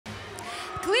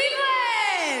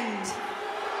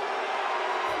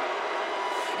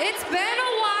It's been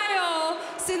a while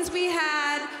since we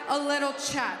had a little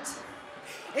chat.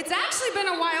 It's actually been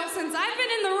a while since I've been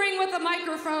in the ring with a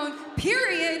microphone,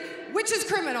 period, which is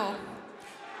criminal.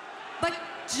 But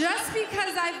just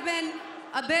because I've been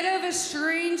a bit of a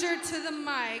stranger to the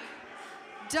mic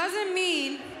doesn't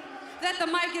mean that the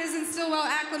mic isn't still well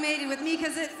acclimated with me,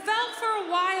 because it felt for a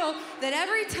while that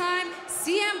every time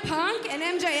CM Punk and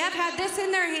MJF had this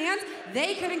in their hands,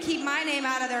 they couldn't keep my name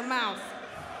out of their mouth.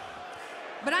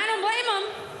 But I don't blame them.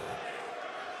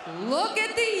 Look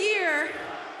at the year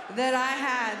that I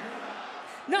had.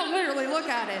 No, literally, look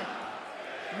at it.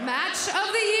 Match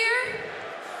of the year,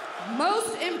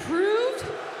 most improved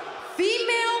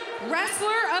female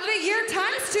wrestler of the year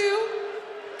 ×2,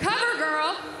 cover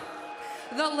girl.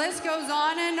 The list goes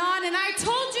on, and I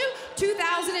told you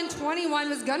 2021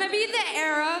 was gonna be the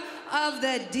era of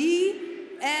the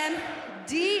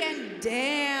DMD, and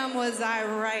damn was I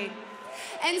right.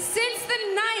 And since the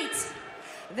night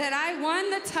that I won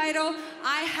the title,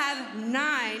 I have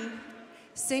 9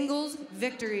 singles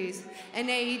victories in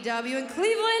AEW. In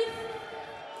Cleveland,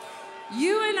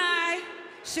 you and I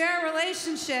share a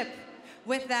relationship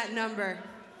with that number.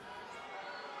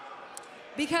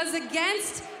 Because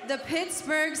against the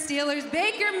Pittsburgh Steelers,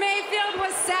 Baker Mayfield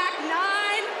was sacked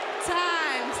 9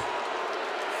 times.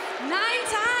 9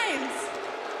 times.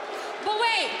 But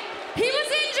wait, he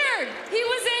was injured. He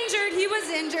was injured. He was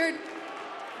injured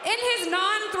in his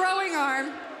non-throwing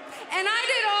arm. And I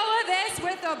did all of this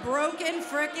with a broken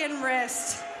frickin'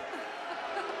 wrist.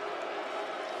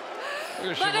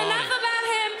 But enough about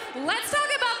him. Let's talk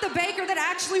about the Baker that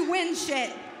actually wins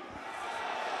shit.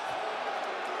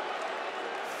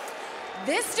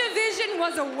 This division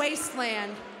was a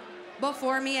wasteland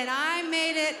before me, and I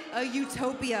made it a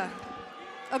utopia.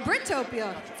 A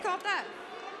Britopia, let's call it that.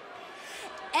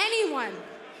 Anyone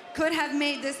could have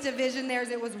made this division theirs.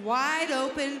 It was wide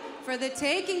open for the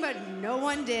taking, but no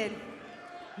one did.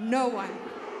 No one.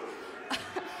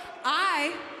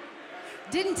 I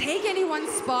didn't take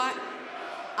anyone's spot.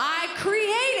 I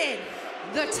created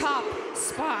the top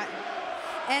spot.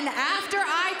 And after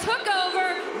I took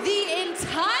over the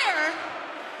entire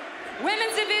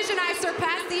women's division, I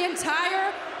surpassed the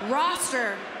entire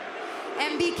roster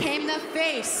and became the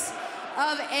face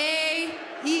of AEW.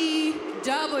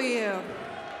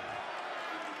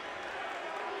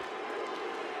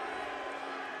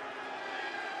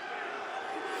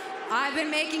 I've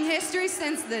been making history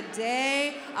since the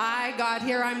day I got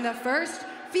here. I'm the first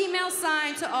female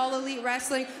signed to All Elite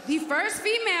Wrestling, the first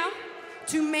female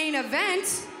to main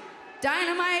event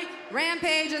Dynamite,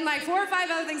 Rampage, and like 4 or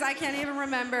 5 other things I can't even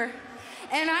remember.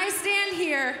 And I stand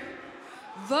here,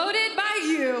 voted by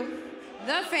you,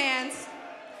 the fans,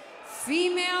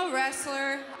 female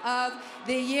wrestler of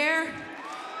the year.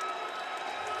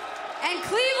 And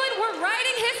Cleveland, we're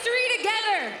writing history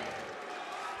together,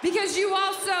 because you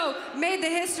also made the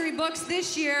history books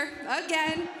this year,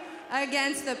 again,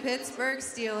 against the Pittsburgh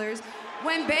Steelers,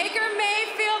 when Baker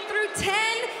Mayfield threw 10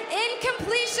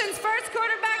 incompletions, first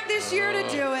quarterback this year to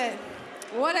do it.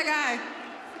 What a guy.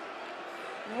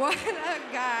 What a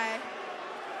guy.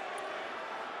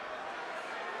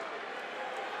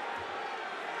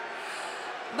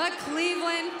 But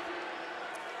Cleveland,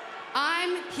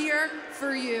 I'm here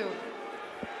for you.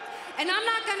 And I'm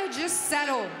not gonna just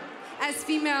settle as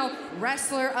female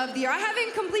wrestler of the year. I have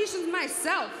incompletions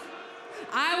myself.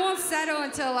 I won't settle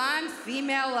until I'm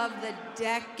female of the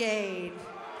decade.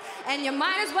 And you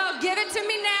might as well give it to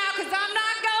me now, because I'm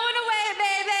not going away,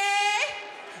 baby.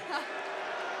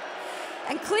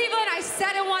 And Cleveland, I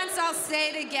said it once, I'll say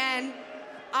it again.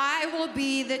 I will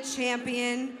be the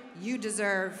champion you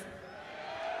deserve.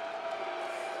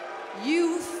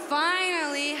 You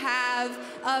finally have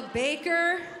a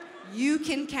Baker you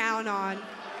can count on.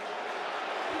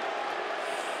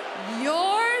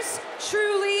 Yours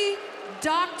truly,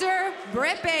 Dr.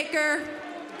 Britt Baker,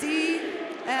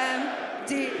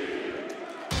 DMD.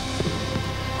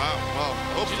 Wow, well,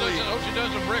 hopefully... Hope she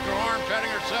doesn't break her arm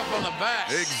patting herself on the back.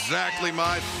 Exactly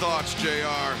my thoughts,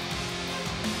 JR.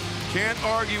 Can't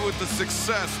argue with the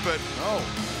success, but... Oh.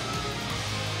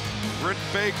 Britt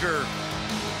Baker.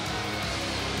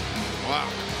 Wow.